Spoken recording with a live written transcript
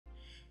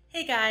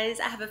Hey guys,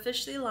 I have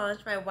officially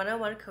launched my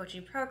one-on-one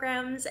coaching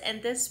programs,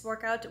 and this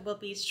workout will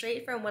be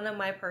straight from one of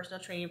my personal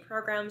training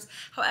programs.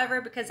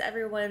 However, because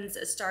everyone's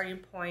starting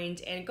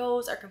point and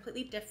goals are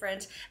completely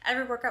different,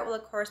 every workout will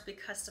of course be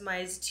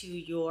customized to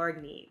your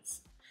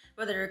needs.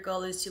 Whether your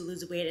goal is to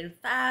lose weight and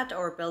fat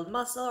or build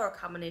muscle or a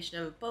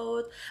combination of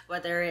both,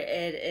 whether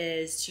it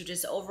is to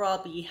just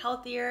overall be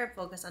healthier,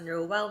 focus on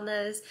your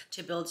wellness,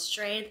 to build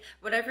strength,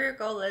 whatever your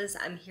goal is,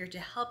 I'm here to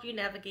help you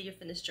navigate your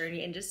fitness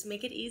journey and just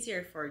make it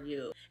easier for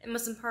you. And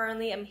most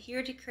importantly, I'm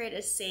here to create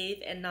a safe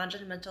and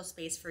non-judgmental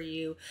space for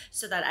you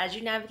so that as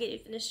you navigate your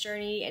fitness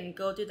journey and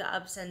go through the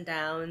ups and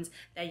downs,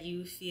 that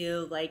you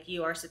feel like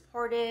you are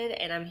supported,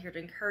 and I'm here to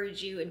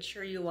encourage you and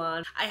cheer you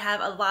on. I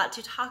have a lot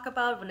to talk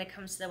about when it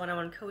comes to the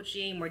one-on-one coaching,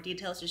 more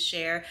details to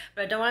share,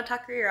 but I don't want to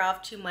talk your ear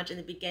off too much in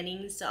the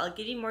beginning, so I'll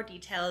give you more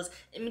details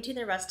in between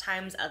the rest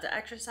times of the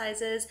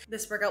exercises.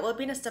 This workout will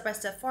be in a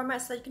step-by-step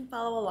format so that you can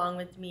follow along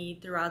with me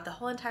throughout the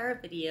whole entire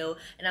video,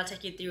 and I'll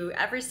take you through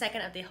every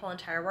second of the whole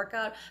entire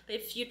workout. But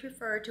if you'd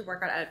prefer to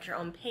work out at your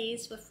own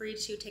pace, feel free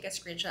to take a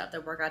screenshot of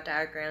the workout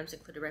diagrams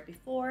included right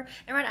before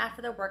and right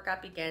after the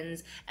workout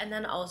begins, and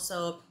then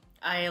also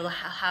I'll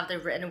have the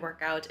written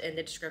workout in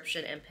the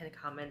description and pinned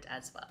comment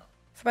as well.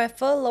 For my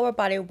full lower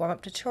body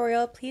warm-up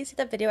tutorial, please see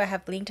the video I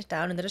have linked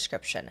down in the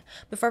description.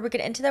 Before we get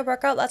into the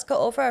workout, let's go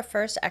over our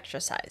first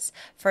exercise.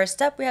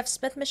 First up, we have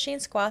Smith machine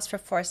squats for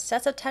 4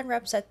 sets of 10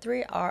 reps at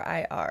 3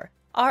 RIR.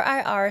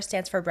 RIR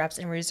stands for reps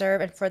in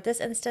reserve, and for this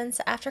instance,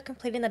 after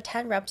completing the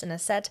 10 reps in a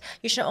set,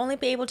 you should only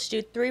be able to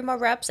do 3 more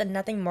reps and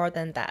nothing more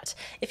than that.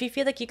 If you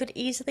feel like you could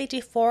easily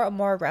do 4 or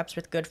more reps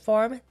with good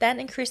form, then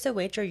increase the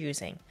weight you're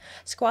using.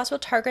 Squats will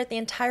target the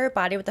entire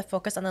body with a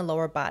focus on the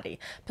lower body.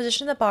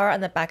 Position the bar on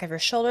the back of your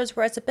shoulders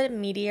where it's a bit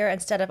meatier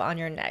instead of on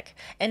your neck.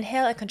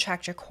 Inhale and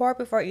contract your core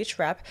before each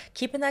rep,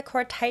 keeping that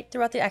core tight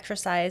throughout the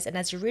exercise, and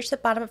as you reach the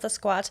bottom of the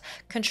squat,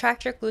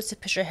 contract your glutes to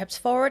push your hips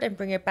forward and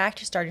bring it back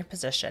to starting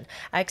position.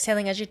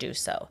 Exhaling as you do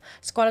so.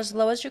 Squat as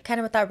low as you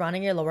can without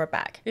rounding your lower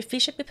back. Your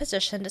feet should be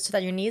positioned so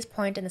that your knees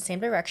point in the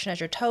same direction as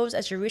your toes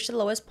as you reach the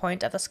lowest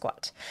point of the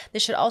squat. They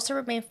should also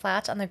remain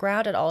flat on the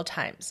ground at all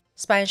times.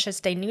 Spine should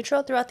stay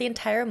neutral throughout the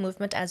entire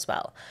movement as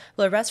well.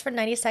 We'll rest for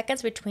 90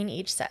 seconds between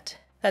each set.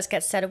 Let's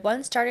get set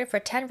 1 started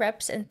for 10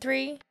 reps in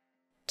 3,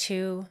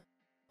 2,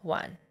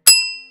 1.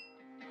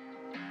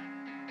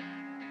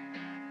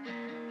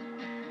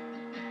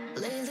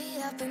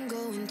 Lately I've been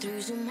going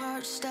through some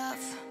hard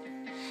stuff.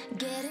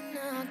 Getting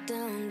knocked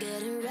down,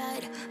 getting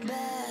right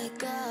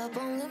back up.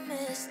 Only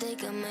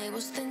mistake I made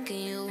was thinking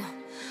you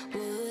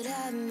would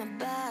have my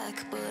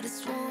back, but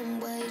it's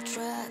one-way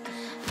track.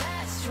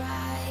 That's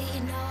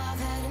right, now I've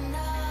had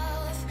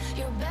enough.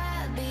 Your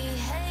bad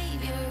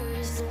behavior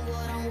isn't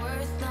what I'm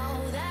worth,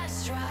 no,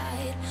 that's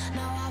right.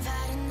 Now I've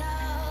had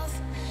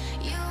enough.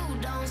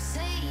 You don't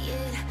see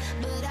it,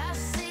 but I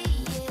see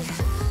it.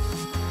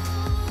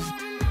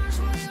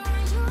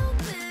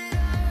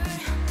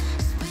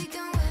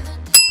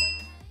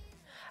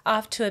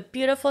 Off to a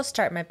beautiful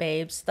start, my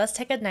babes. Let's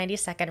take a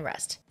 90-second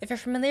rest. If you're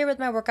familiar with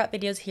my workout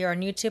videos here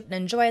on YouTube and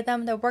enjoy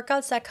them, the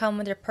workouts that come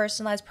with your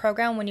personalized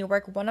program when you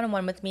work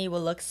one-on-one with me will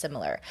look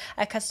similar.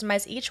 I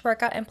customize each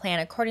workout and plan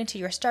according to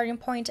your starting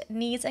point,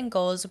 needs, and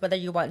goals, whether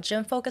you want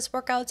gym-focused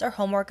workouts or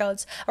home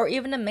workouts, or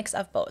even a mix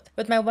of both.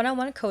 With my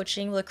one-on-one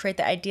coaching, we'll create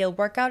the ideal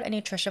workout and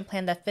nutrition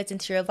plan that fits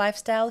into your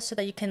lifestyle so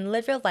that you can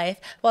live your life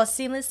while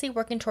seamlessly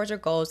working towards your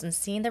goals and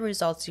seeing the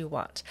results you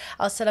want.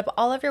 I'll set up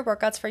all of your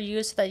workouts for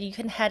you so that you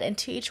can head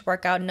into each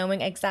workout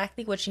knowing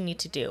exactly what you need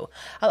to do.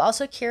 I'll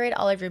also curate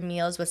all of your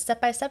meals with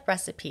step-by-step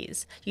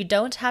recipes. You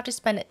don't have to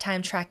spend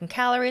time tracking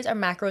calories or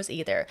macros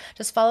either.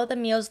 Just follow the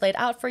meals laid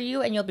out for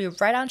you and you'll be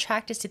right on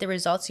track to see the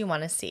results you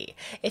want to see.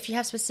 If you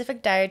have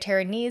specific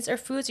dietary needs or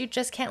foods you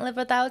just can't live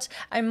without,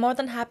 I'm more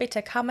than happy to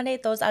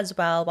accommodate those as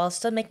well while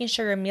still making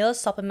sure your meals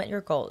supplement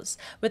your goals.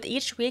 With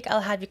each week,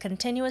 I'll have you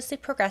continuously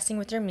progressing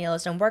with your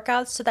meals and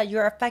workouts so that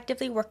you're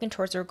effectively working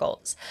towards your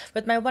goals.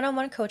 With my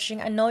one-on-one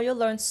coaching, I know you'll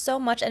learn so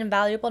much and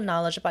valuable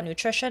knowledge about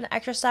nutrition,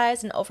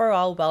 exercise, and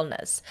overall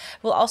wellness.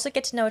 We'll also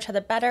get to know each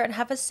other better and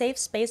have a safe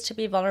space to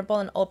be vulnerable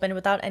and open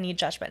without any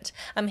judgment.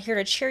 I'm here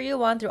to cheer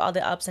you on through all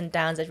the ups and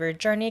downs of your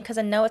journey because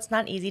I know it's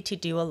not easy to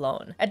do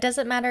alone. It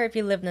doesn't matter if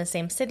you live in the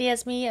same city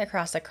as me,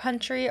 across the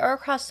country, or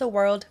across the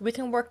world, we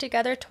can work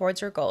together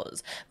towards your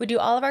goals. We do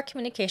all of our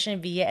communication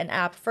via an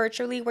app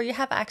virtually where you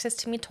have access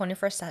to me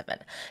 24/7.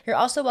 You're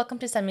also welcome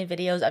to send me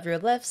videos of your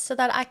lifts so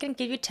that I can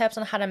give you tips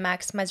on how to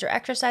maximize your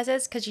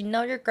exercises because you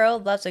know your girl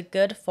loves a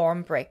good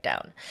form breakdown.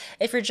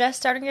 If you're just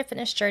starting your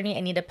fitness journey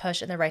and need a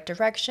push in the right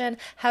direction,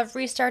 have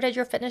restarted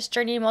your fitness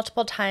journey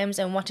multiple times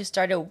and want to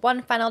start it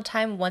one final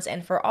time once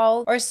and for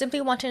all, or simply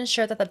want to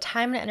ensure that the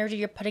time and energy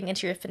you're putting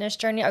into your fitness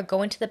journey are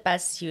going to the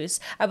best use,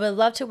 I would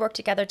love to work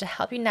together to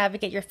help you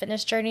navigate your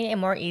fitness journey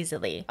and more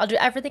easily. I'll do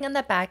everything on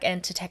the back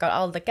end to take out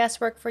all of the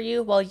guesswork for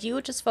you while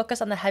you just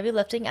focus on the heavy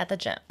lifting at the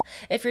gym.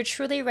 If you're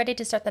truly ready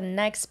to start the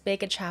next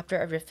big chapter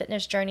of your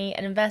fitness journey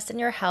and invest in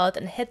your health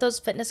and hit those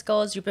fitness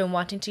goals you've been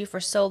wanting to for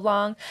so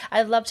long,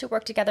 I'd love to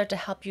work together to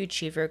help you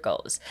achieve your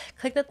goals.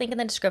 Click the link in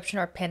the description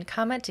or pinned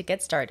comment to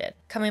get started.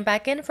 Coming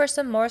back in for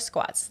some more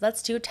squats.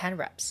 Let's do 10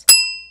 reps.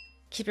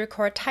 Keep your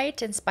core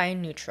tight and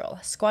spine neutral.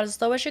 Squat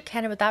as low as you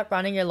can without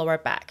running your lower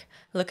back.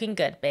 Looking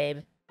good, babe.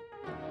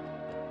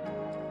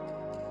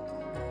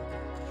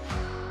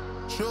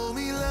 Show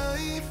me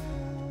life,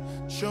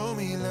 show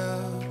me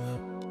love,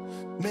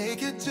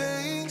 make a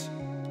change,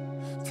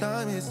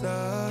 time is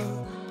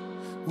up.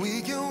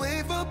 We can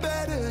wait for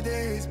better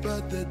days,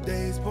 but the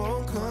days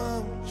won't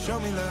come. Show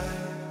me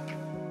life,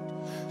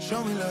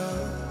 show me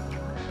love,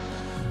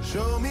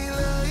 show me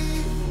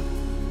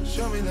life,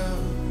 show me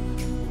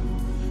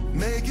love,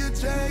 make a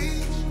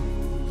change,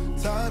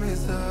 time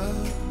is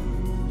up.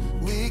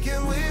 We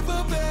can wait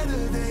for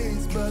better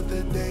days, but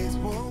the days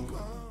won't come.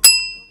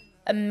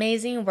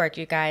 Amazing work,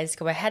 you guys.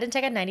 Go ahead and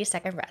take a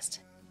 90-second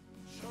rest.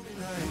 Show me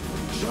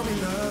life, show me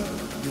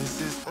love,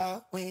 this is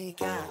all we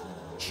got.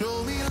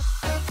 Show me love,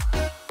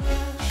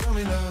 show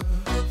me love.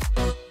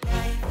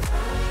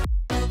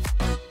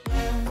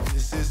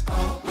 This is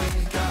all we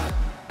got.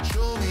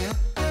 Show me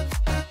love,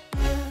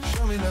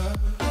 show me love.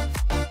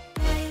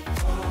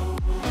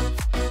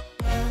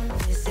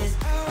 This is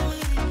all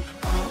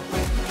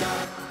we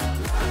got.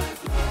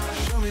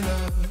 Show me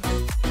love.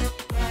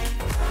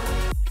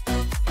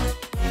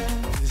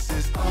 This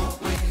is all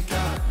we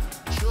got.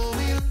 Show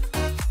me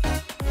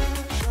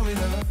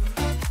love.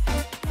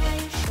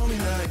 Show me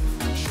life,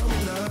 show me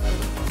love.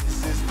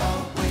 This is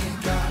all we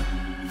got.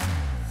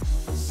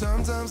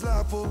 Sometimes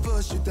life will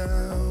push you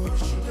down,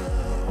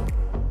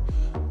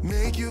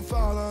 make you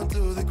fall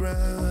onto the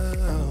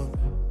ground.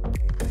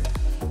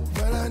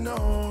 But I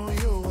know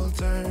you will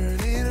turn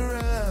it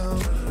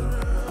around.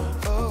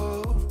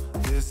 Oh,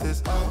 this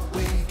is all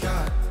we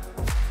got.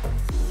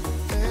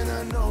 And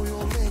I know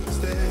you'll make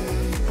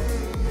mistakes,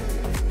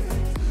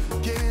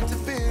 get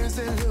interference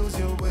and lose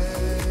your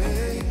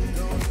way.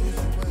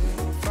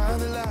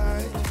 Find the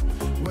light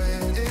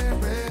when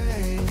it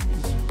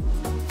rains.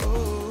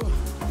 Oh,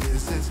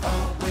 this is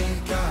all we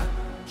got.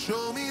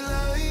 Show me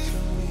life,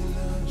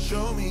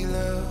 show me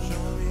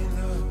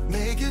love,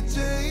 make a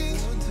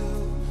change,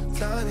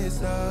 time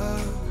is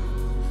up.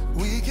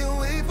 We can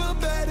wait for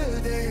better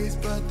days,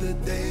 but the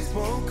days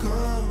won't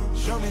come.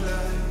 Show me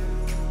life,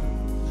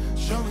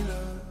 show me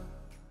love.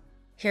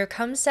 Here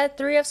comes set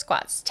 3 of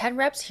squats. 10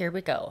 reps, here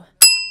we go.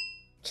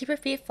 Keep your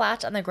feet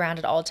flat on the ground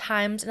at all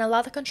times and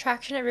allow the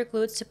contraction of your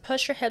glutes to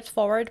push your hips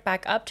forward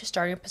back up to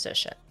starting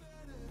position.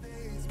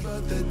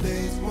 But the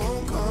days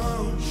won't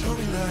come. Show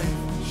me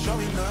life, show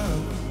me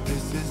love.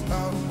 This is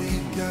all we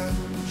got.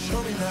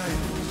 Show me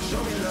life,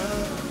 show me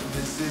love.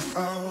 This is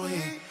all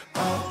we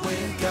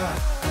got.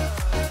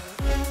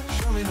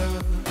 Show me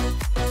love.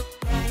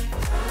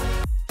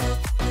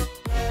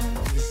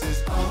 This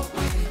is all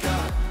we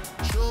got.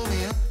 Show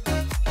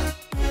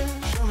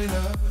me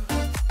love.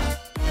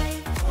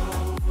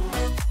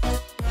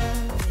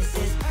 This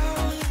is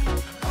all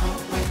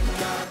we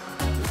got.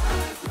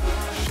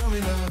 Show me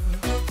love.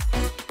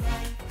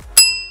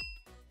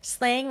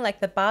 Slaying like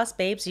the boss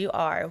babes you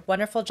are.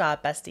 Wonderful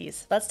job,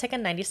 besties. Let's take a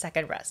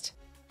 90-second rest.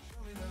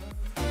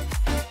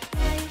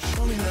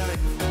 Show me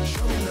life,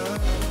 show me love.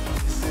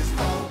 This is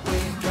all we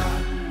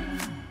got.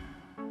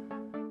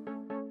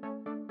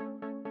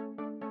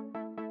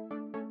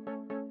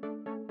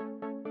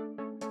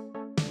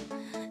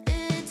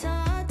 It's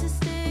hard to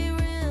stay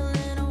real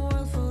in a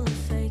world full of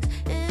fakes.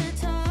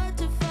 It's hard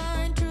to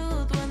find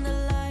truth when the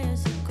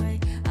liars are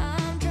great.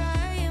 I'm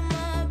trying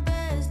my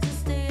best to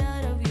stay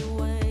out of your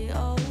way.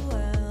 Oh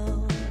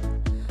well,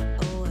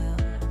 oh well.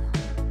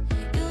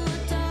 You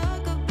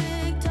talk a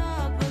big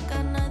talk, but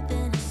got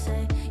nothing to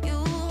say. You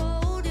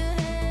hold your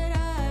head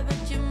high,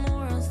 but your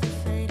morals they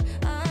fade.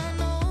 I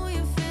know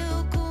you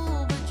feel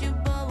cool, but your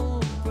bubble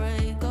will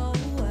break. Oh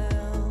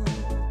well,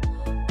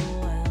 oh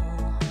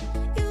well.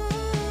 You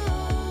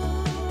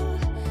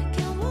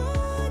can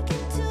walk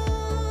into a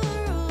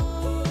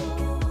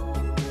room,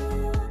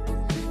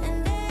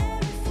 and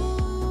every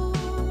fool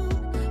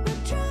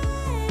will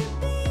try to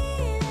be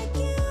like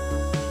you.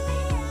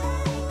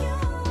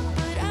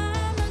 But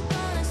I'm not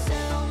gonna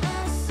sell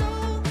my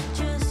soul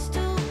just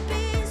to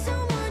be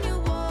someone you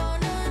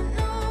wanna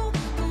know.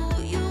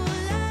 Who you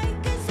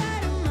like is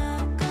out of my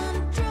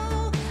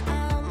control.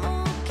 I'm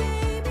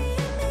okay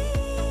being me.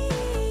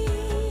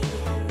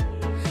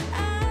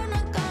 I'm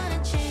not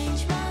gonna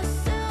change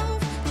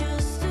myself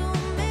just to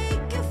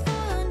make you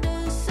fall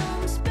under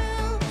some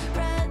spell.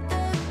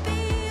 Rather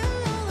be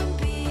alone than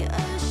be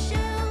a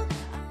shell.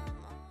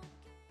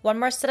 One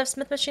more set of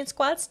Smith machine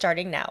squats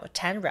starting now.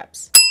 10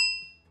 reps.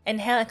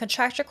 Inhale and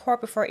contract your core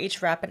before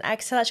each rep, and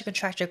exhale as you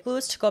contract your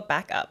glutes to go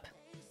back up.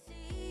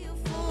 See you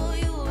for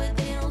you, but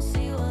they don't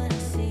see what I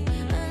see. A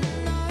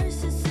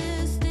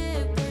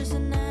narcissistic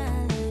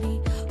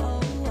personality.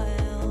 Oh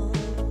well.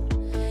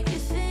 You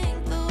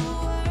think the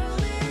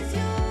world is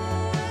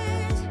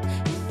yours.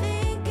 You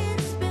think it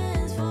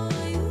spins for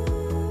you.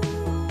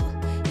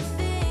 You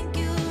think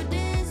you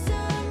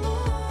deserve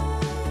more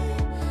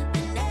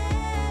than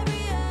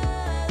every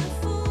other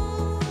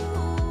fool.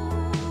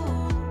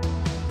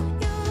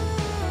 You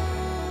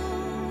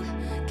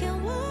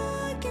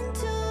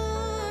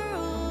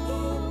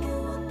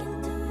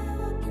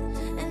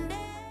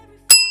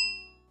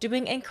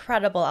Doing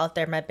incredible out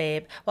there, my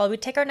babe. While we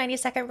take our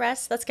 90-second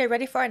rest, let's get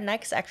ready for our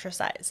next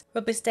exercise.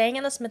 We'll be staying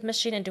in the Smith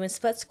machine and doing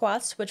split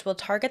squats, which will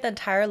target the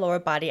entire lower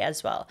body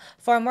as well.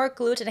 For a more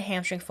glute and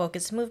hamstring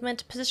focused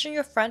movement, position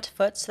your front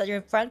foot so that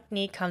your front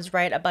knee comes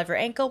right above your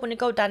ankle when you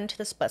go down into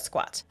the split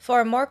squat.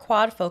 For a more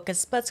quad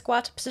focused split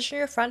squat, position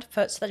your front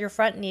foot so that your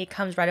front knee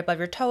comes right above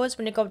your toes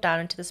when you go down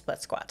into the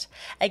split squat.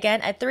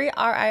 Again, at 3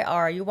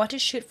 RIR, you want to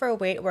shoot for a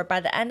weight where by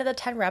the end of the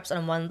 10 reps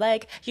on one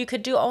leg, you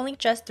could do only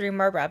just 3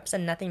 more reps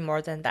and nothing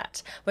more than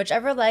that.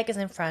 Whichever leg is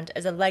in front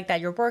is a leg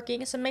that you're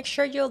working, so make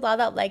sure you allow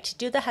that leg to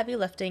do the heavy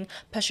lifting,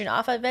 pushing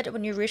off of it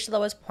when you reach the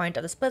lowest point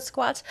of the split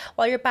squat,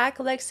 while your back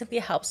leg simply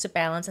helps to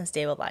balance and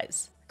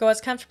stabilize. Go as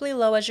comfortably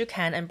low as you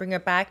can and bring your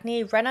back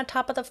knee right on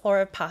top of the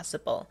floor if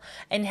possible.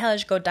 Inhale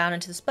as you go down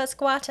into the split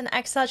squat, and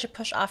exhale as you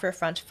push off your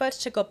front foot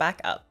to go back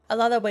up.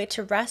 Allow the weight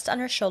to rest on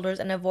your shoulders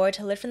and avoid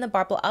lifting the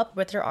barbell up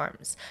with your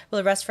arms.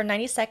 We'll rest for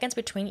 90 seconds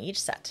between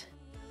each set.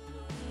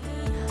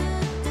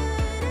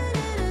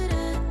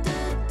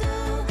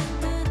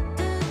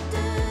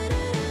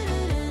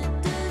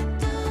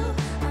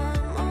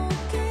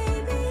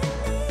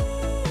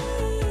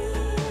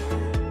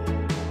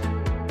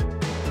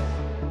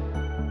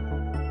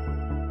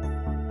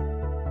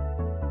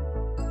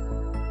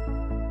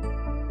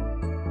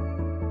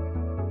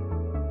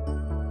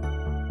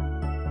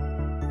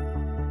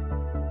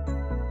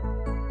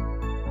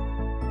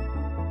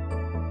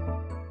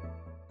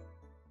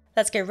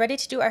 Let's get ready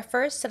to do our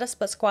first set of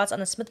split squats on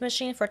the Smith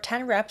machine for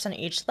 10 reps on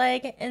each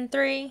leg in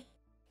 3,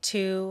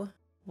 2,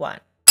 1.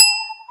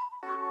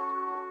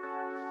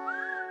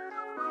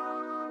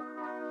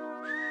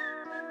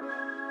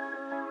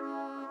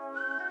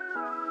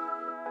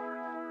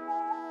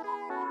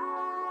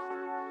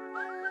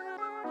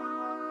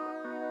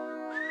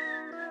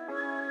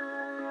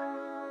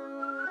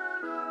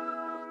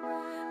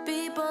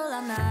 People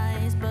are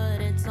nice,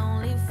 but it's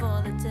only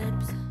for the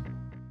tips.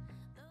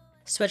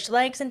 Switch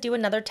legs and do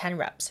another 10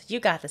 reps.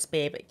 You got this,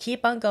 babe.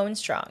 Keep on going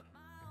strong.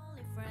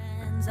 Only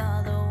friends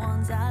are the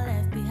ones I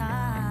left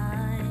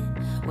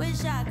behind.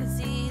 Wish I could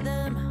see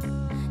them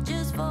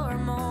just for a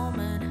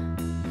moment.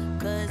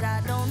 'Cause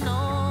I don't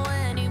know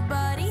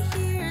anybody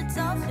here, it's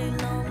awfully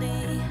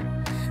lonely.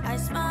 I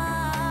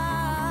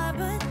smile,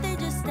 but they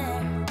just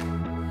stare.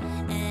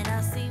 And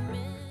I see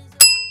misery.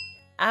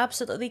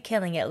 Absolutely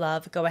killing it,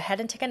 love. Go ahead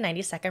and take a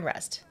 90-second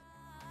rest.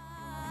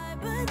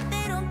 But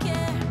they don't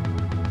care.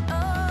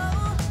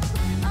 Oh,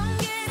 I'm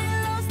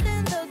getting lost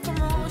in the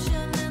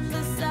commotion, and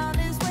the sound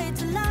is way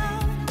too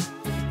loud.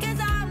 'Cause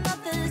I'm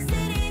not the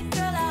city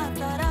girl I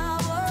thought I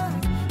was.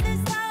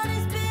 This town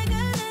is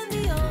bigger than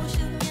the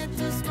ocean, yet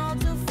too small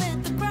to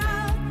fit the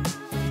crowd.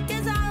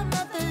 'Cause I'm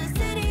not the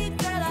city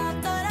girl I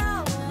thought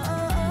I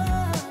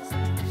was.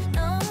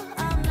 No,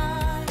 I'm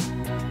not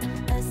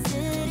a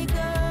city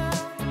girl.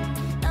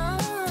 No.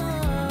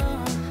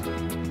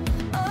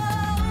 Oh,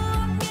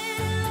 I'm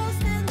getting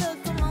lost in the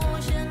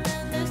commotion,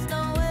 and there's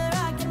nowhere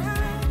I can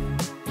hide.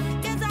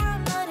 'Cause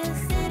I'm not a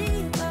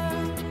city girl.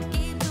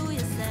 Keep to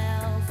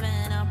yourself,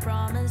 and I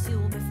promise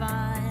you'll be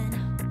fine.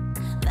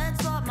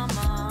 That's what my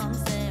mom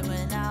said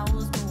when I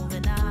was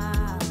moving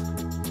out.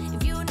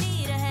 If you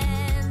need a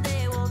hand,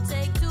 they will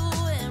take two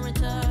in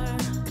return.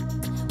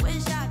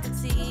 Wish I could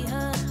see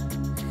her.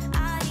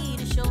 I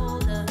need a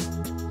shoulder.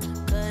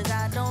 'Cause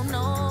I don't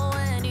know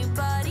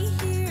anybody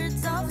here,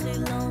 it's awfully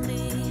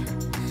lonely.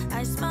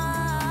 I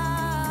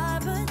smile,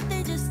 but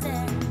they just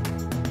stare.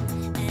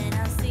 And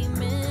I see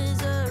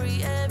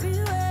misery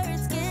everywhere,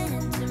 it's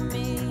getting to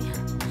me.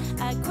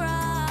 I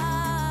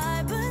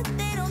cry, but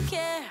they don't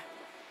care.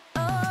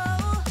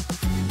 Oh,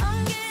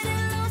 I'm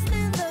getting lost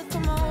in the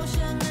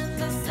commotion, and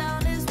the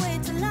sound is way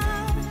too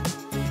loud.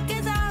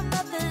 'Cause I'm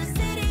not the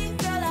city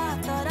girl I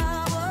thought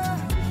I was.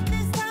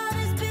 This town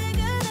is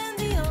bigger than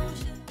the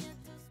ocean, yet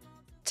too small.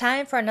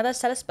 Time for another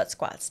set of split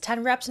squats.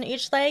 10 reps on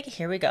each leg.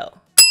 Here we go.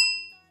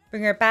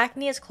 Bring your back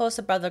knee as close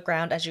above the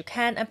ground as you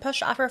can and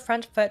push off your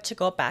front foot to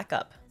go back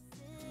up.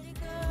 City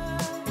girl,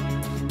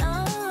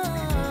 no.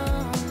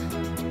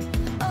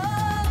 Oh,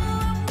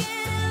 I'm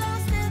getting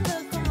lost in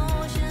the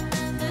commotion,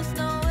 and there's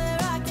nowhere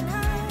I can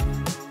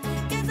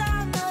hide. 'Cause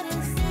I'm not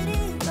a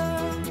city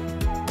girl.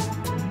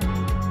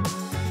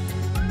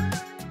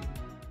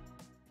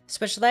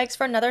 Switch legs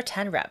for another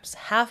 10 reps.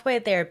 Halfway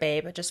there,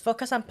 babe. Just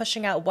focus on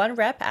pushing out one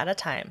rep at a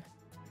time.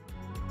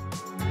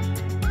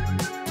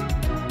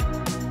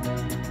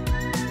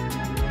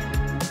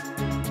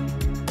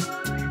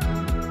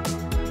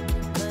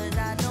 Cause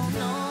I don't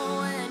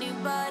know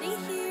anybody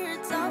here,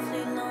 it's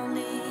awfully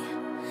lonely.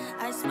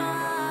 I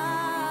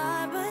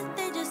smile, but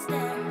they just stare.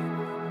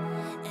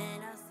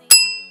 And I see.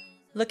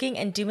 Looking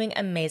and doing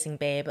amazing,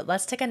 babe.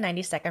 Let's take a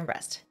 90-second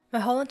rest. My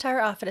whole entire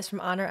outfit is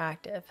from Honor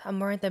Active. I'm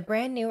wearing the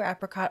brand new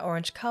Apricot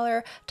Orange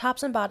color,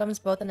 tops and bottoms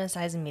both in a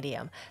size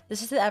medium.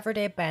 This is the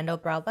everyday Bandeau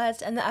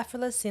Bralette and the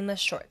Effortless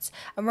seamless shorts.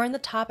 I'm wearing the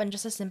top in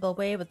just a simple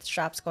way with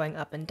straps going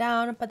up and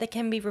down, but they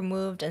can be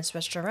removed and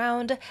switched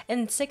around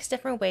in 6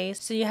 different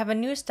ways, so you have a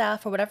new style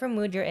for whatever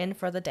mood you're in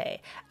for the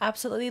day.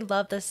 Absolutely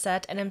love this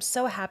set, and I'm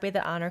so happy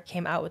that Honor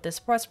came out with this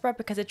sports bra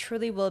because it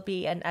truly will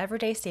be an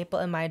everyday staple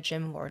in my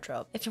gym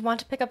wardrobe. If you want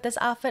to pick up this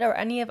outfit or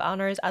any of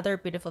Honor's other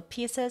beautiful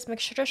pieces,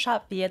 make sure to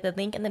shop via the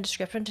link in the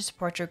description to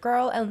support your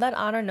girl and let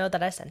Honor know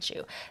that I sent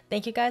you.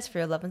 Thank you guys for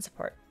your love and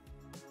support.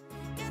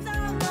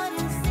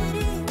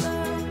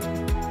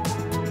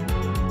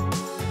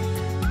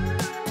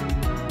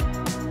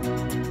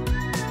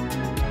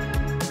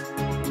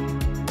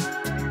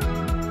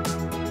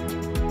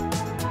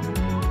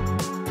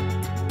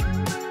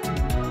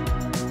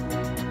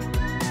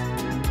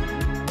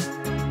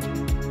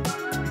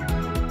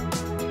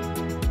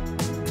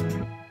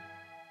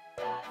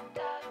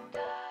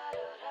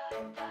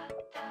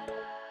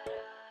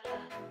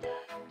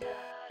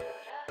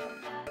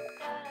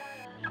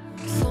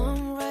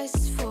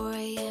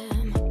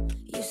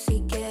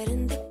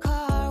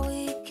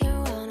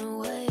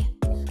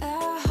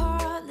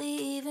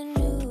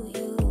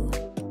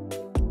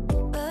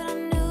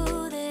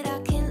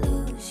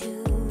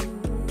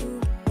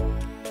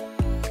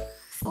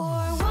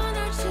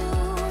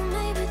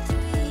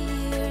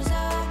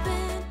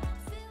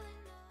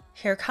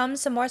 Here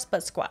comes some more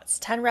split squats,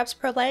 10 reps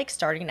per leg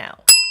starting now.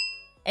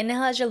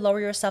 Inhale as you lower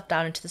yourself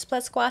down into the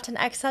split squat, and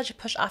exhale as you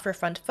push off your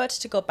front foot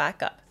to go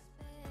back up.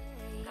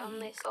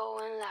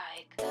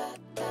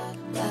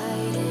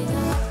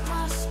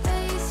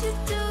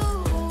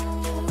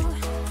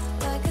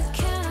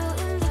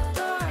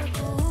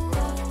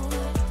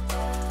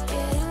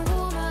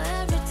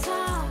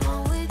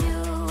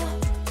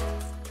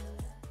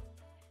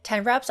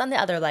 Ten reps on the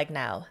other leg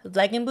now.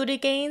 Leg and booty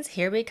gains,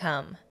 here we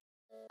come.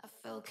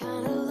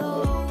 Kinda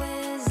low,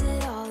 is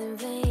it all in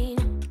vain?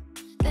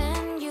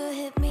 Then you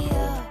hit me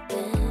up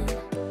and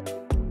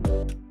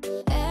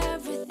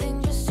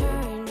everything just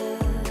turned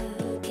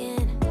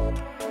again.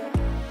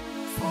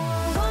 For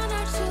 1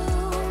 or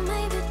 2,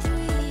 maybe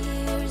 3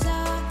 years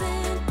I've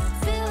been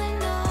feeling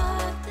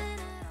nothing.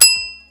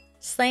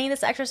 Slaying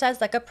this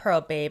exercise like a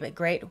pro, babe.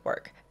 Great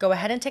work. Go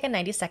ahead and take a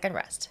 90-second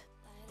rest.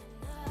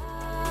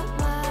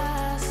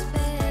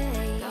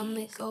 Got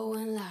me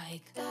going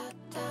like that,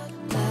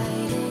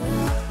 lighting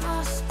up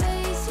my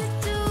space. You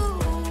do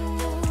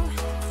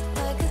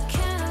like a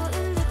candle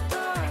in the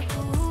dark.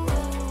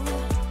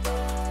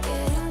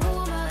 Getting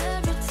warmer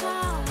every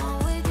time I'm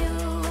with you.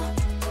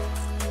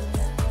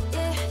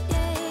 Yeah,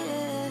 yeah,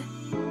 yeah.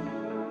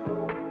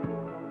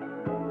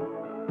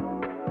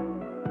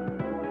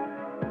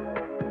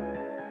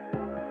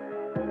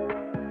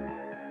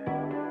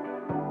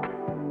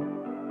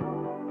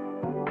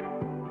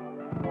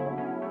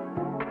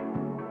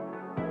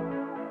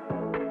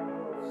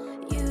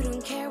 You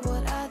don't care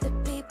what other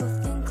people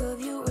think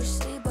of you or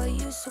say, but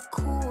you so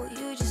cool.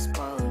 You just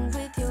spoiling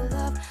with your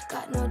love.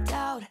 Got no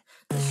doubt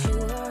that you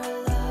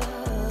are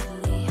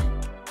lovely.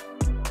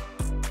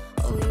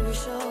 Oh, you're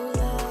so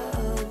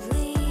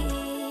lovely.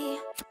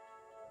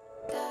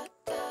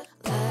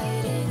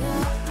 Lighting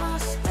up my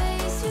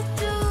space, you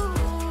do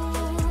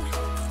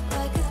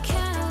like a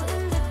candle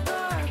in the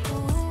dark.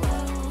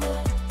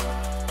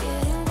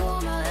 Getting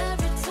warmer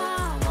every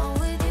time I'm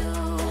with you.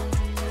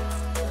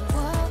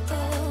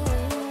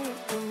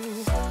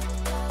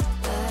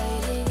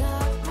 Lighting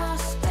up my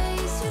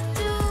space, you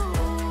do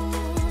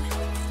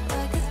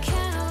like a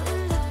candle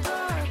in the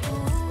dark.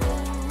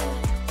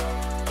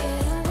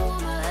 Getting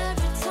warmer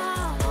every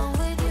time I'm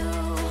with you.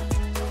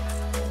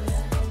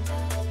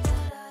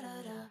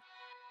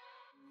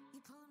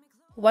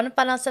 One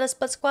final set of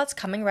split squats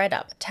coming right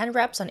up. 10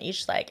 reps on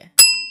each leg.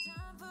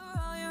 Time for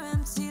all your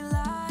empty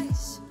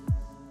lies.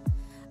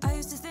 I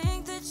used to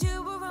think that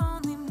you were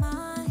only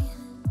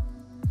mine,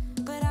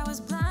 but I was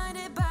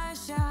blinded by a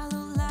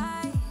shallow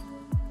light.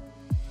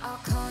 I'll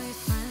call your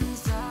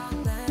friends, I'll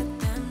let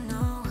them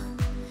know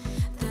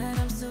that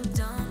I'm so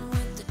done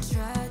with the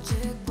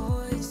tragic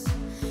boys.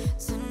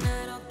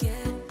 Tonight I'll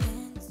get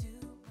into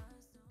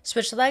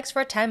Switch legs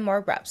for 10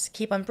 more reps.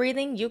 Keep on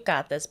breathing. You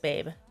got this,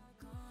 babe.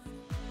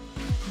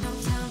 no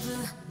time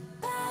for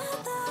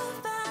bad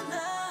love, bad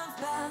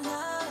love, bad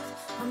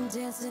love. I'm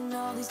dancing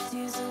all these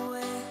tears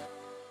away.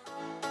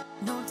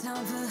 No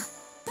time for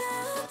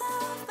bad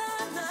love,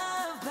 bad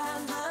love,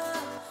 bad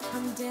love.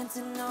 I'm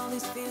dancing all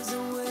these fears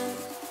away.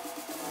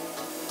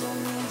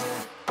 Don't need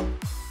it.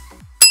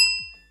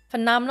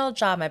 Phenomenal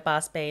job, my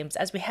boss babes.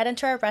 As we head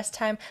into our rest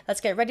time,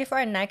 let's get ready for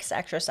our next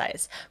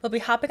exercise. We'll be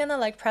hopping on the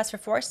leg press for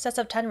 4 sets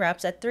of 10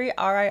 reps at 3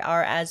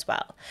 RIR as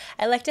well.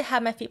 I like to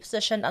have my feet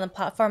positioned on the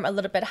platform a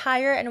little bit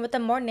higher and with a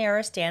more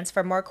narrow stance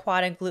for more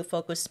quad and glute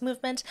focused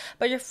movement,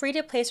 but you're free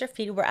to place your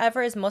feet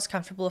wherever is most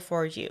comfortable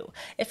for you.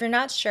 If you're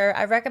not sure,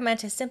 I recommend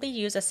to simply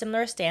use a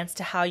similar stance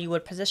to how you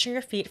would position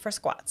your feet for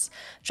squats.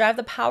 Drive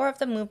the power of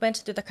the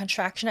movement through the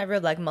contraction of your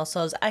leg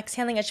muscles,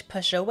 exhaling as you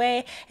push it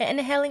away and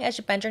inhaling as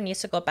you bend your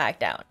knees to go back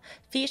down.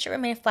 Feet should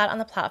remain flat on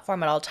the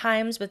platform at all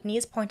times with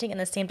knees pointing in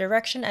the same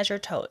direction as your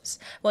toes.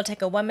 We'll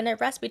take a 1-minute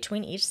rest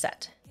between each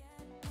set.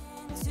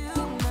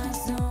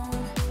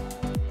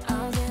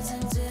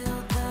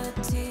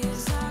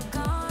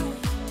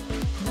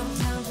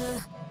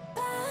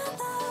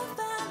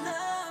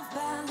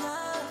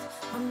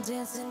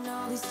 Dancing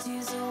all these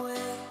tears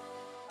away.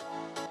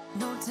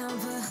 No time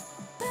for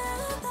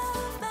bad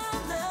love,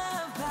 bad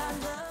love,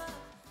 bad love.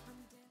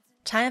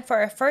 Time for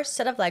our first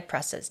set of leg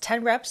presses.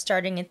 10 reps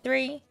starting in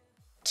 3,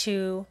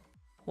 2,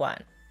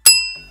 1.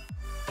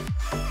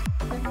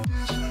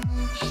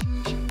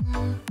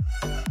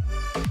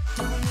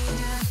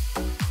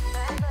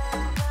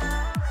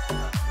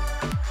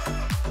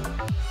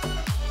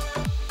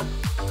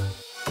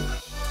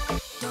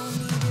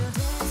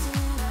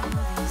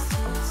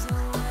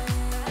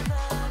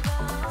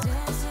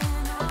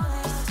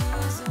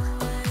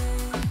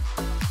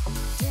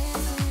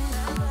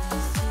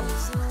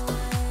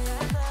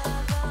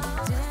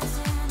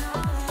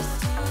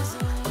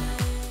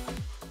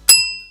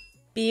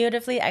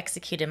 Beautifully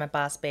executed, my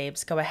boss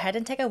babes. Go ahead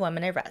and take a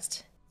 1-minute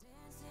rest.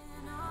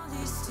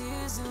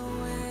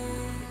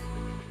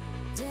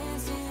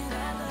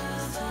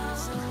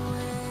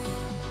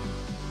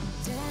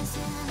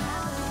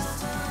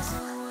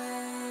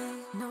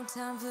 No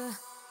time for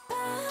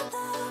bad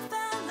love,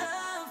 bad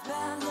love,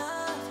 bad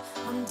love.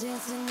 I'm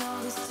dancing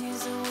all these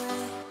tears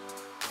away.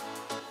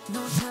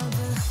 No time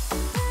for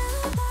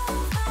bad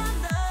love, bad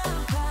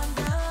love, bad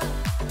love.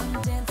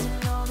 I'm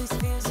dancing all these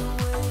fears away.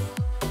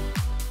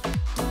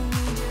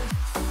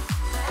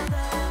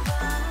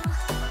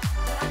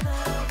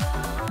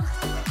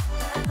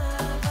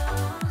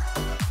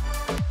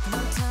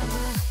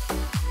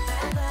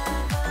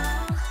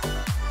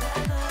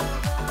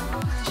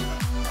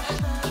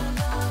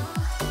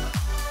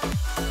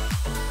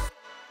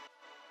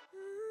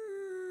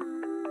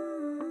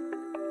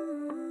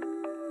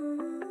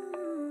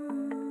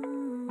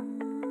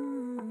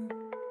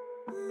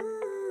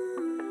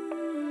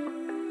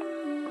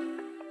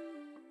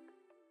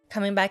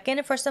 Coming back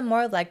in for some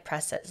more leg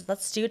presses.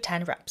 Let's do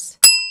 10 reps.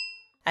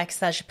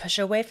 Exhale as you push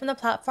away from the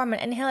platform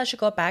and inhale as you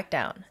go back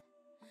down.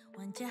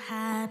 Want you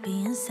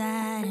happy and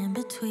sad in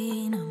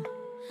between them.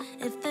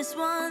 If there's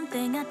one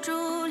thing I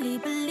truly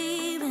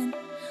believe in,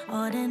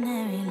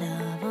 ordinary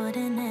love,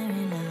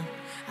 ordinary love.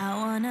 I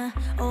wanna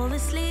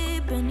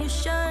oversleep in your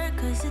shirt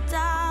 'cause it's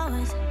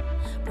ours.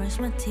 Brush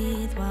my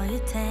teeth while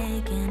you're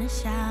taking a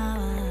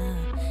shower.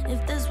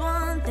 If there's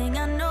one thing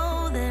I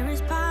know, there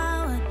is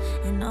power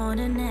in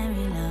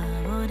ordinary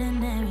love,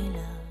 ordinary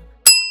love.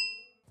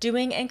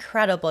 Doing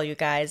incredible, you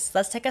guys.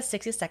 Let's take a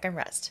 60-second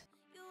rest.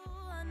 You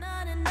are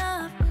not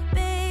enough,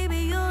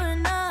 baby, you're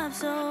enough,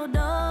 so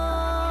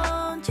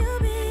don't you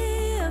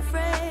be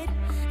afraid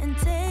and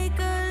take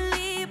a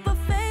leap of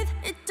faith.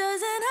 It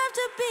doesn't have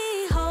to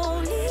be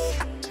holy,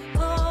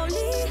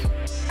 holy.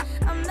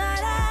 I'm not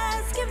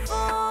asking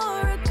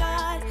for a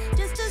God,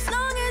 just as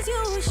long as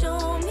you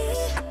show me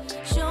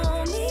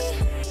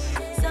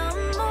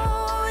some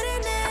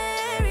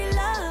ordinary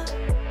love.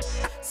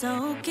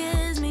 So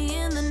kiss me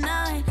in the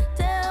night,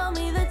 tell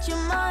me that you're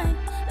mine.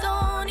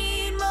 Don't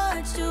need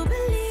much to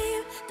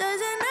believe,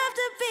 doesn't have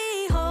to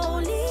be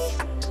holy,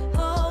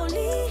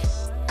 holy.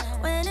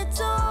 When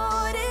it's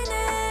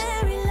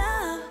ordinary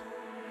love,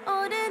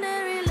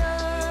 ordinary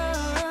love,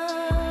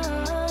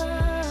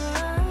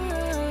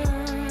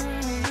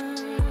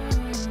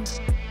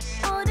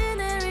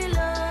 ordinary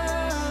love.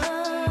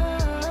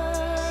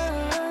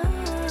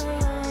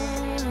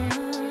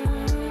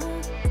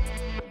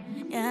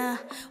 Yeah,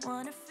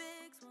 wanna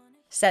fix,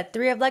 Set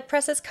 3 of leg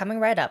presses coming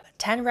right up.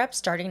 10 reps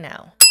starting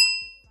now.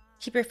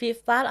 Keep your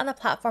feet flat on the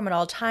platform at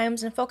all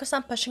times and focus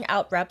on pushing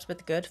out reps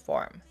with good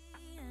form.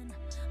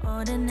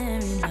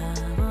 ordinary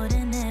love,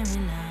 ordinary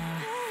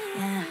love.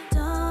 Yeah.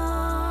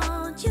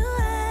 Don't you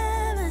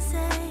ever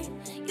say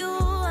you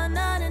are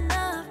not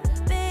enough,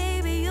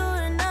 baby,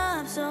 you're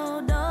enough.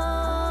 So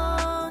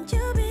don't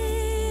you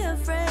be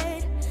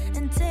afraid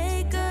and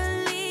take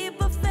a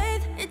leap of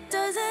faith. It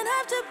doesn't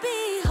have to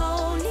be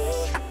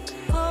holy,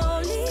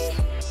 holy.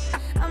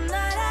 I'm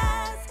not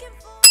asking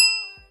for.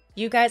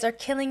 You guys are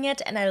killing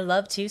it and I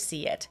love to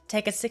see it.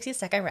 Take a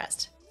 60-second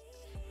rest.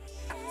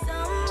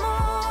 Some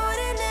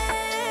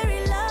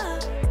ordinary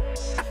love.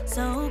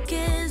 So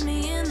kiss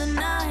me in the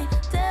night,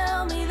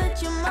 tell me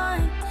that you're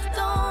mine.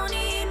 Don't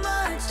need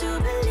much to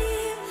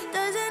believe,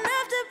 doesn't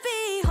have to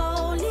be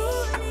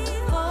holy,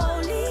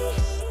 holy.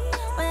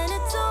 When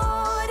it's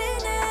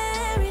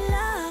ordinary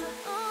love,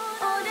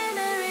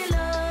 ordinary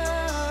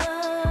love,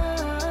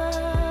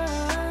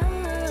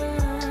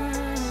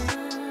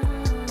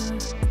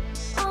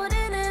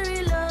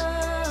 ordinary love.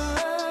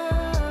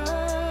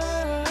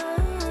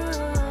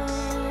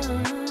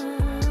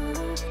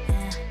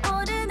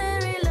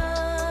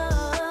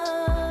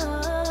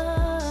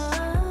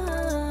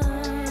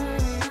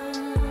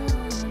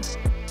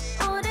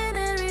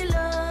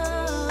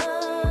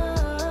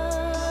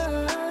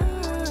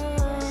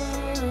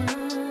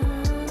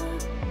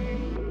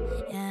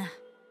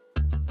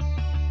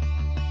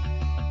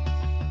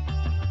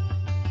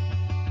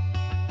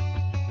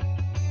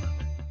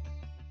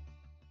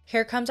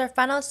 Here comes our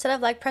final set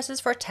of leg presses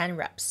for 10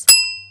 reps.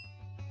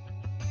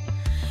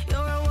 You're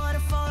a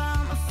waterfall,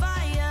 I'm a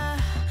fire.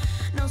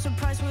 No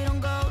surprise we don't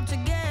go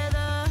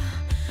together.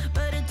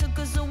 But it took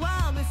us a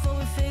while before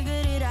we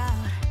figured it out.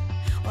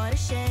 What a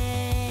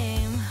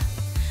shame.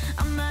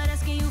 I'm not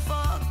asking you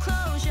for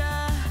closure.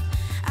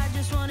 I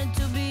just want it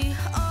to be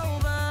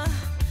over.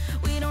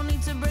 We don't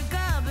need to break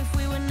up if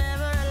we were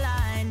never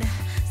aligned.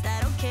 Is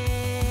that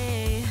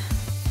okay?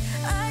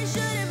 I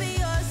shouldn't be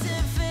yours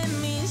if it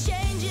means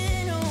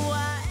changing who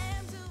I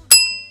am to.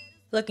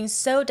 Looking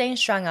so dang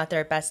strong out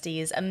there,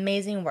 besties.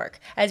 Amazing work.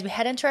 As we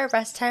head into our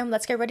rest time,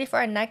 let's get ready for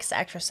our next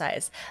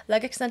exercise.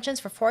 Leg extensions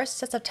for 4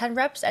 sets of 10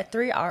 reps at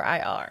 3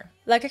 RIR.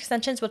 Leg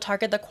extensions will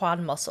target the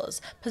quad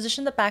muscles.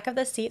 Position the back of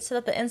the seat so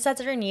that the insides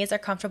of your knees are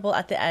comfortable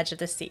at the edge of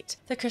the seat.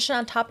 The cushion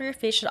on top of your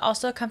feet should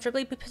also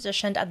comfortably be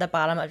positioned at the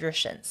bottom of your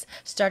shins.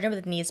 Starting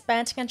with the knees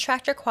bent,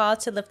 contract your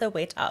quads to lift the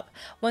weight up.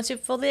 Once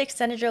you've fully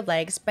extended your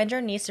legs, bend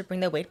your knees to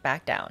bring the weight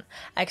back down.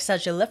 Exhale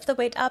as you lift the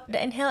weight up and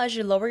inhale as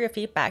you lower your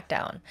feet back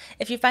down.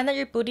 If you find that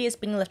your booty is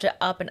being lifted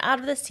up and out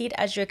of the seat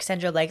as you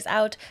extend your legs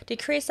out,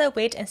 decrease that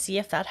weight and see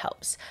if that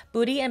helps.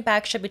 Booty and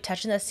back should be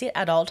touching the seat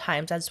at all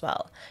times as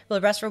well. You'll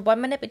rest for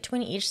 1 minute between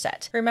each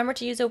set. Remember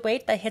to use a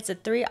weight that hits a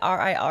 3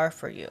 RIR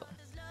for you.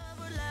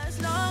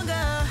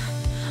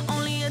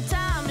 Only a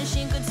time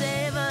machine could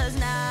save us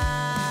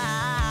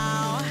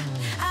now.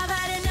 I've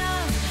had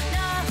enough,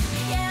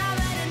 yeah, I've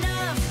had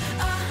enough.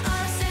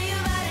 Say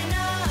you've had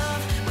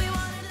enough. We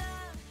wanna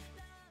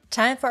love.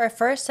 Time for our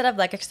first set of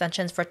leg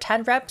extensions for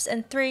 10 reps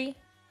in 3,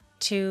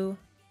 2,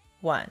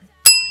 1.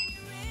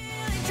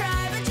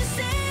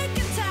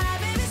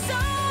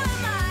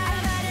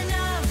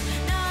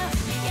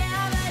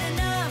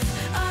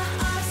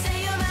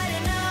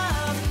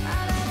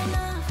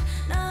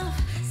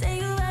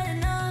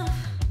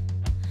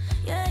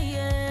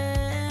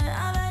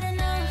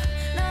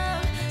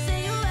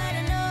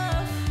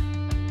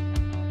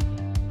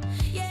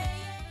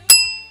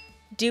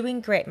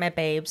 Doing great, my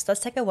babes. Let's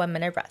take a 1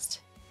 minute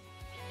rest.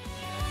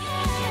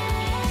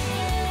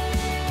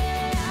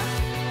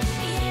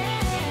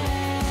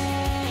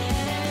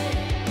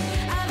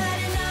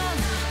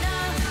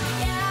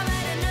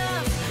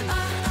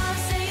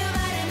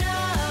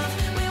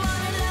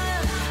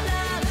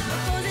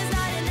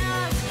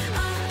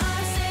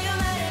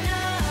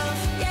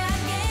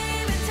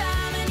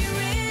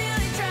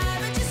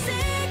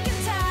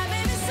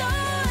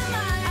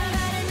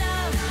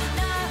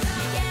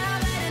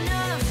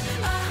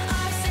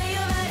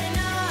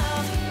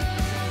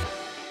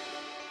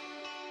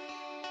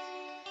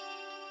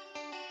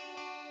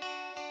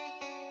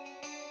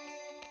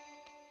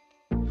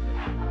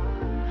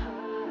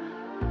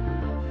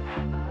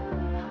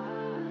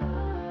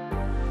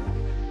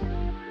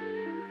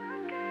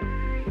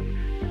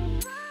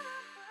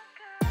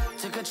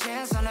 Took a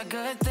chance on a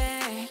good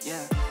thing,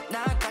 yeah.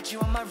 Now I got you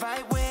on my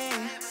right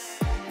wing.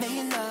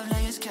 Making love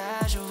like it's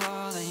casual.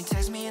 And you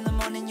text me in the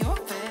morning, you're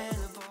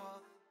available.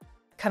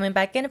 Coming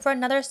back in for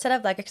another set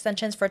of leg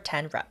extensions for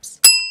 10 reps.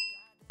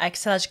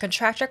 Exhale as you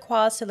contract your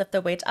quads to lift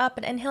the weight up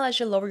and inhale as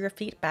you lower your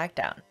feet back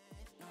down.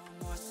 No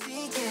more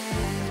seeking.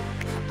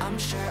 I'm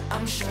sure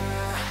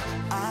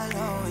I'll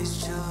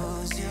always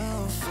choose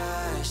you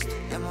first.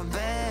 You're my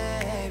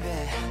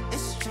baby,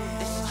 it's true.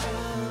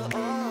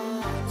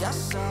 You're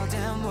so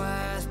damn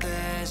worth,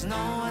 there's no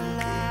one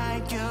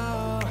like you,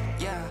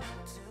 yeah.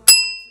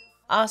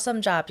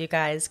 Awesome job, you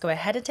guys. Go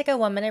ahead and take a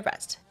 1 minute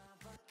rest.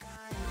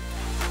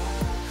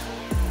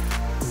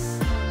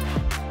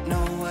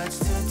 No words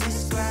to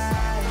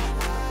describe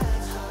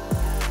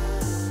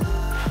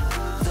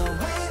the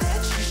way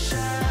that you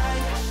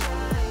shine.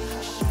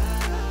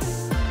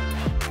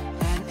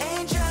 An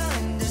angel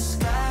in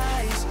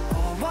disguise.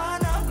 Oh, I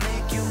wanna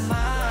make you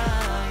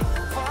mine.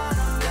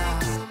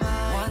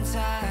 One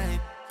time,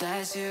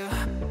 that's you.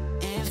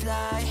 If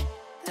like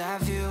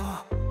that view,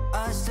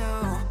 us two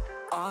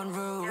en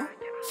route.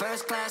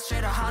 First class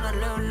straight to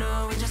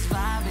Honolulu. We just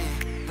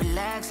vibing,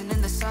 relaxing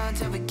in the sun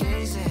till we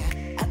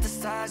gazing at the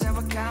stars and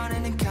we're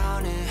counting and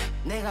counting.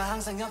 내가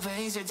항상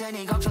옆에 있을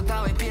테니 걱정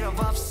따위 필요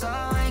없어.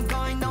 Ain't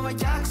going nowhere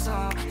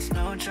약속. It's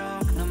no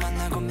joke. 너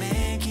만나고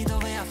매일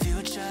기도해 our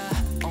future.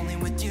 Only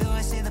with you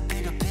I see the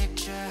bigger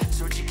picture.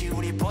 솔직히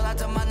우리보다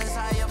더 많은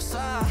사이 없어.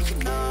 You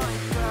know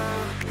it,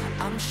 girl.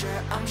 I'm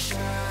sure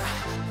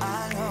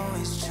I'll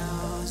always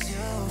choose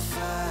you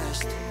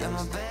first. You're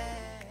my baby.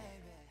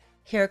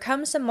 Here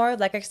comes some more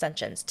leg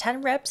extensions.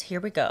 10 reps, here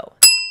we go.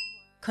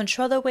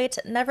 Control the weight,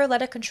 never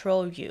let it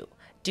control you.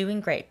 Doing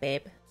great,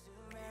 babe.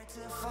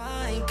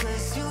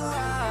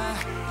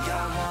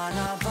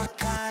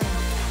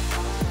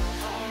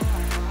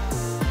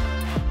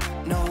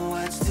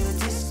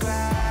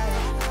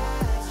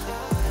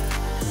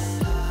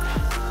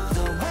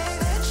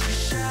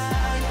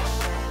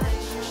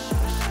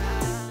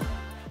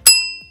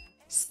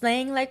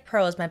 Slaying like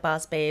pros, my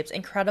boss babes.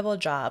 Incredible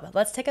job.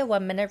 Let's take a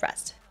 1 minute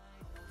rest.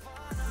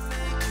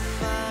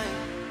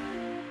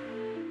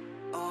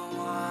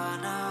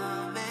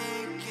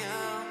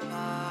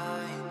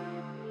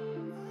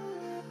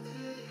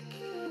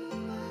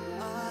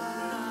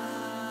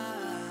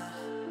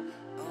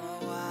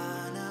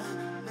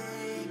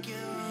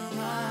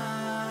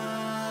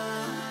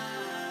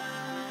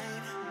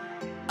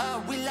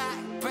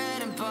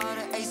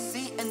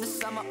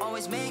 drama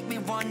always make me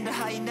wonder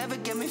how you never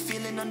get me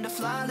feeling under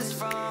flawless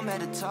from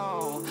head to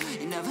toe.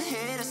 You never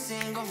hit a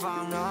single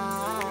wrong,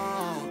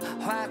 no.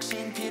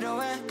 확신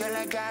필요해, girl,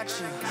 I got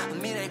you.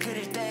 미래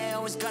그릴 때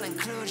always gonna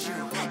include you.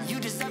 You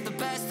deserve the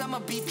best, I'ma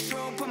be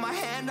true. Put my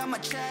hand on my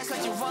chest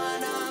like you're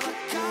one of a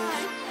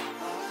kind.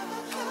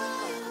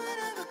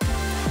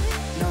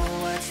 No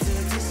words to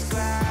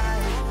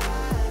describe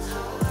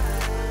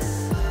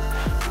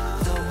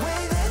the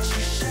way that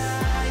you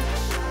shine.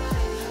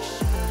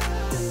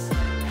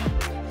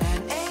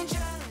 An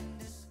angel in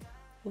disguise.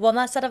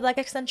 Walnut set of leg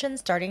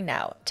extensions starting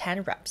now,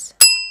 10 reps.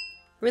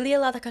 Really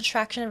allow the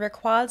contraction of your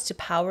quads to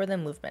power the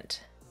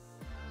movement.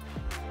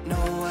 No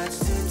words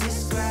to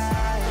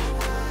describe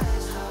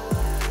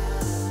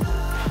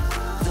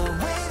the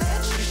way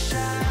that you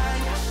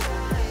shine.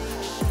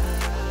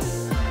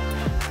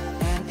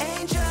 An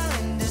angel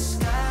in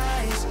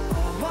disguise.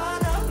 I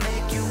wanna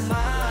make you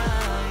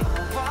mine.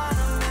 I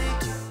wanna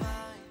make you mine.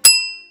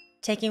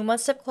 Taking one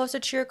step closer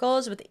to your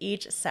goals with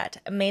each set.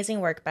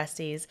 Amazing work,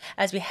 besties.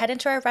 As we head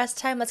into our rest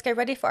time, let's get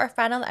ready for our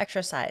final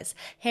exercise.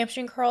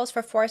 Hamstring curls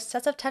for 4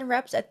 sets of 10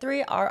 reps at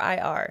 3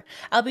 RIR.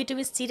 I'll be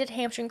doing seated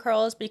hamstring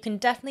curls, but you can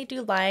definitely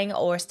do lying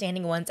or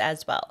standing ones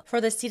as well. For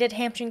the seated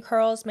hamstring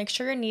curls, make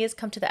sure your knees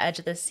come to the edge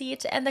of the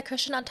seat and the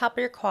cushion on top of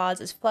your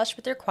quads is flush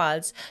with your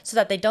quads so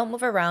that they don't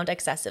move around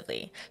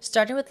excessively.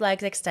 Starting with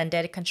legs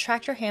extended,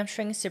 contract your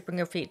hamstrings to bring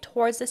your feet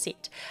towards the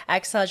seat.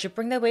 Exhale as you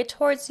bring the weight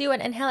towards you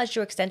and inhale as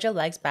you extend your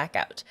legs back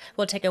out.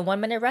 We'll take a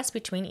 1-minute rest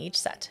between each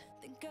set.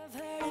 Think I've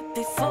heard it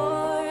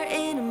before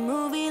in a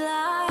movie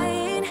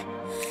line.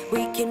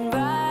 We can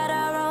write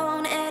our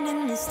own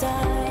ending this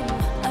time.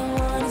 I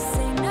wanna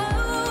say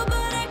no,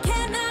 but I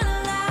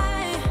cannot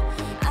lie.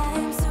 I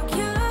am so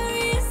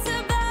curious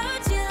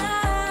about your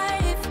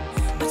life,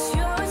 but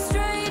you're a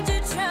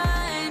stranger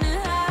trying to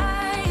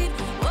hide.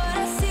 What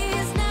I see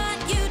is not,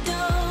 you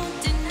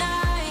don't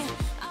deny.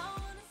 I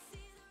wanna see.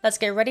 Let's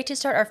get ready to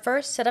start our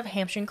first set of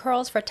hamstring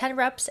curls for 10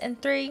 reps in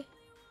 3,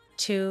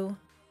 2,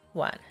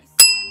 1.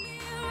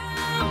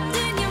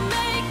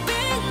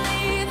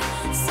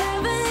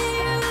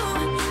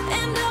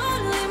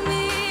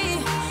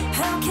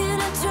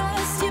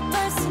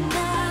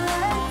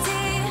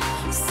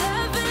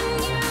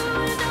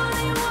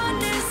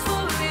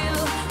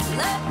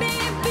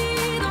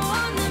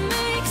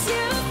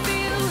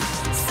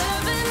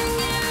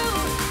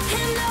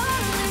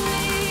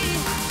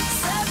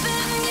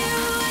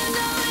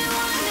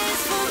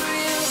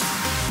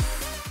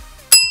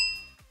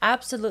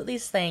 Absolutely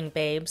slaying,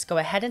 babes. Go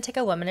ahead and take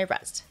a 1-minute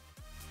rest.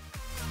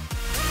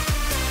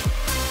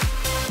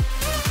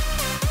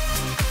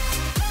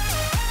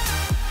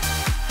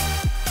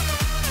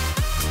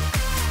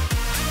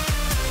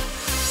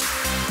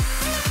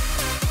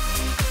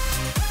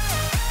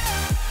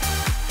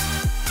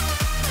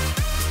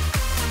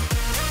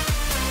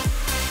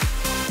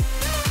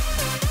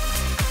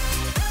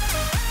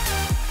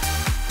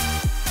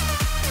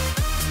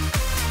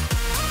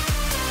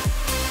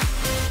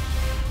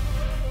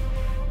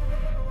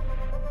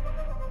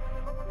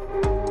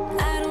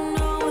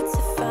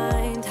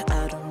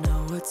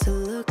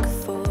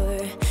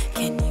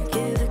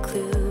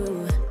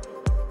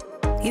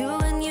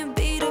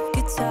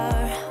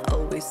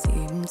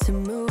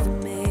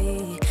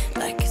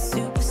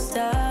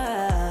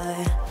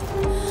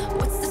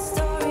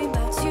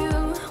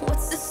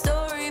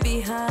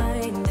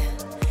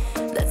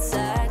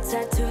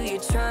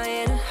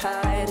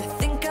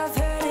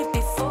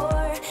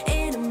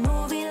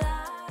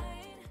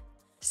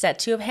 Set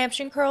 2 of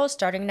hamstring curls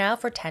starting now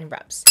for 10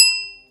 reps.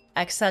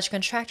 Exhale as you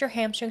contract your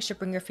hamstrings to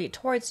bring your feet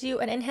towards you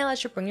and inhale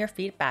as you bring your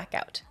feet back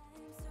out.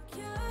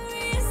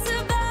 Curious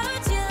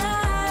about your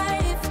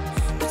life,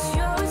 but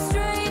you're a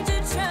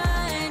stranger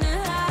trying to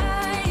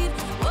hide.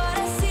 What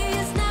I see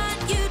is not,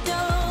 you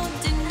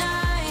don't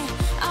deny.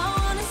 I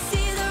wanna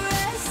see the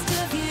rest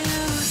of you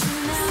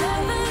tonight.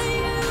 7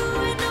 you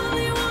and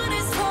only one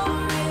is for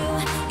real.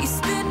 You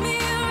spin me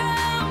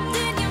around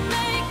and you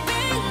make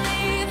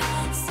believe.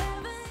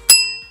 7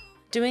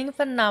 Doing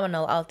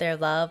phenomenal out there,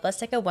 love. Let's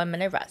take a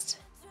 1-minute rest.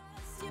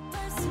 trust your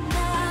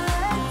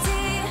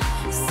personality.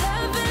 7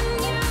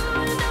 you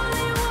and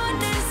only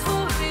one is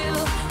for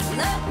real.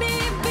 Let me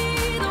be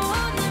the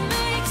one that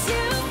makes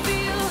you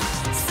feel.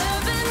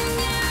 7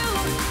 you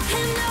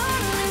and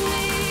only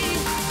me.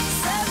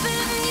 7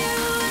 you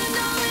and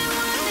only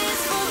one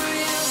is for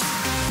real.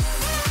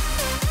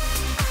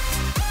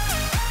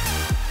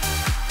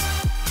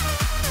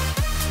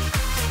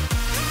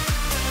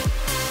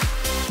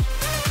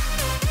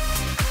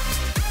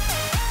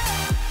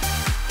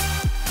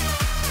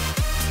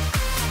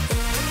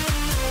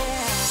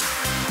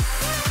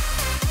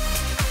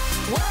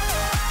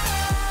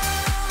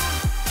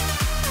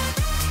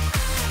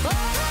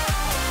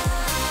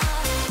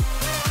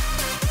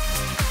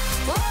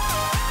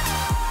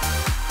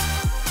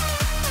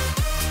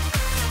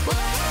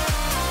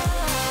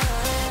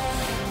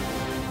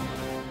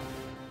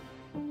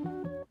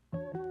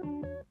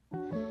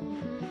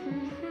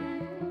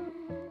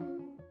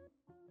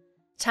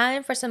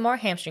 Time for some more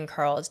hamstring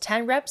curls.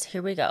 10 reps,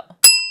 here we go.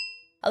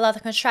 Allow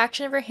the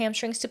contraction of your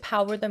hamstrings to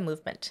power the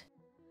movement.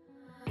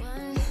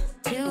 1,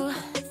 2,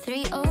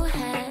 3, oh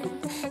hey,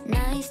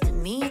 nice to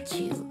meet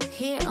you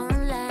here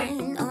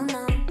online, oh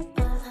no.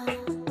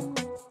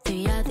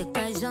 3 other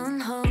guys on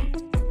hold.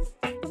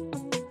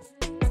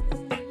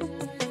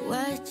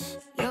 What's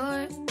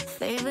your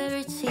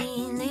favorite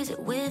scene? Is it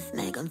with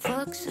Megan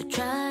Fox or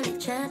Charlie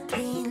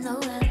Chaplin? Oh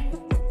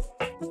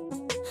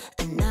well,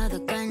 another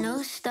guy,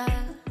 no style.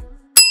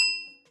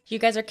 You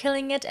guys are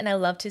killing it and I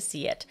love to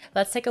see it.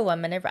 Let's take a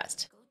 1-minute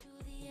rest.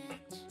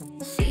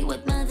 See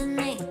what Mother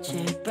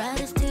Nature brought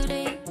us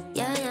today,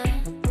 yeah, yeah.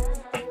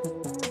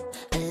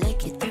 I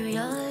like it through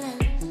your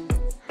lens.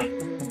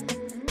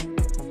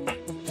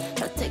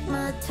 I'll take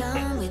my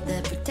time with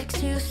the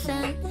protects you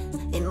send.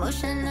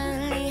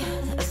 Emotionally,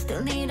 I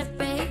still need a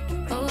break,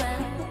 oh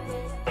well.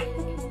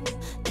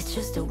 It's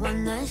just a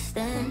one night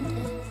stand.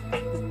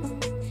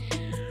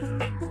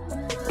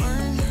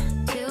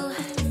 1, 2,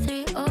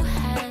 3, oh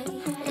hey,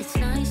 it's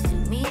nice to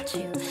meet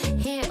you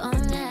here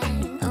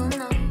online, oh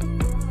no.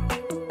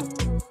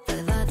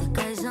 5 other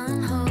guys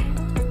on hold.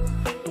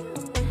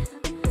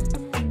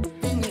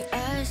 Then you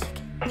ask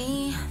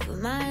me for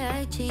my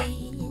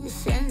IG,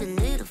 send a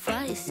little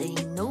fire, say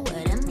you know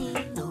what I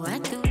mean. No, I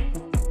do,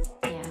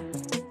 yeah,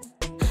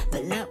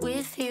 but not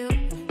with you.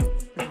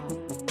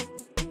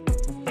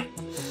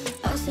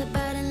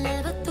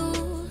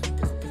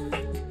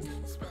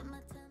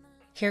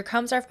 Here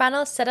comes our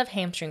final set of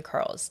hamstring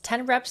curls,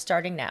 10 reps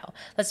starting now.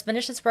 Let's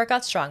finish this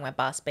workout strong, my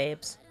boss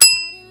babes.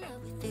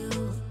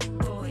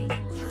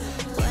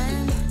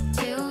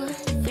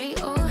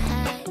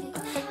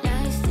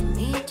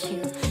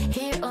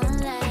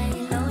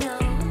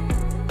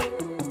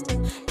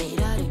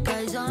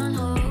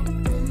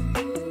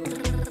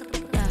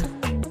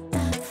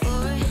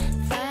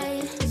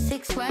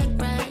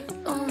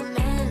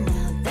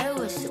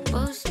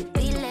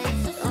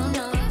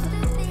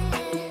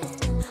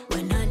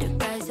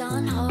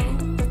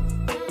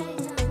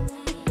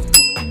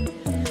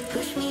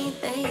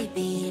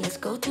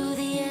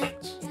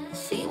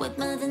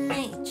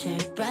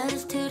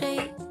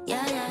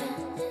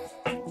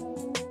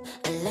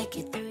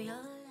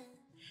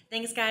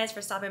 Thanks guys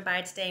for stopping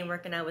by today and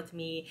working out with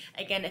me.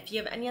 Again, if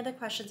you have any other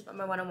questions about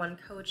my one-on-one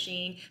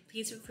coaching,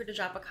 please feel free to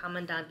drop a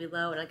comment down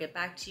below and I'll get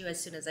back to you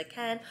as soon as I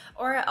can.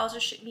 Or also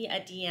shoot me a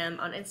DM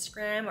on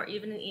Instagram or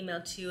even an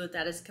email too.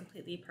 That is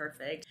completely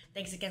perfect.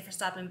 Thanks again for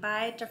stopping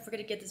by. Don't forget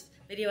to give this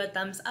video a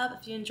thumbs up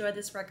if you enjoyed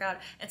this workout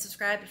and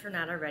subscribe if you're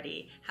not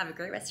already. Have a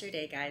great rest of your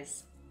day,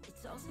 guys.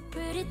 It's all so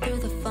pretty through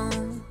the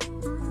phone,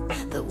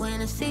 but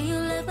when I see you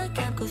live, my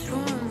cap goes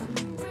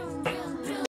wrong.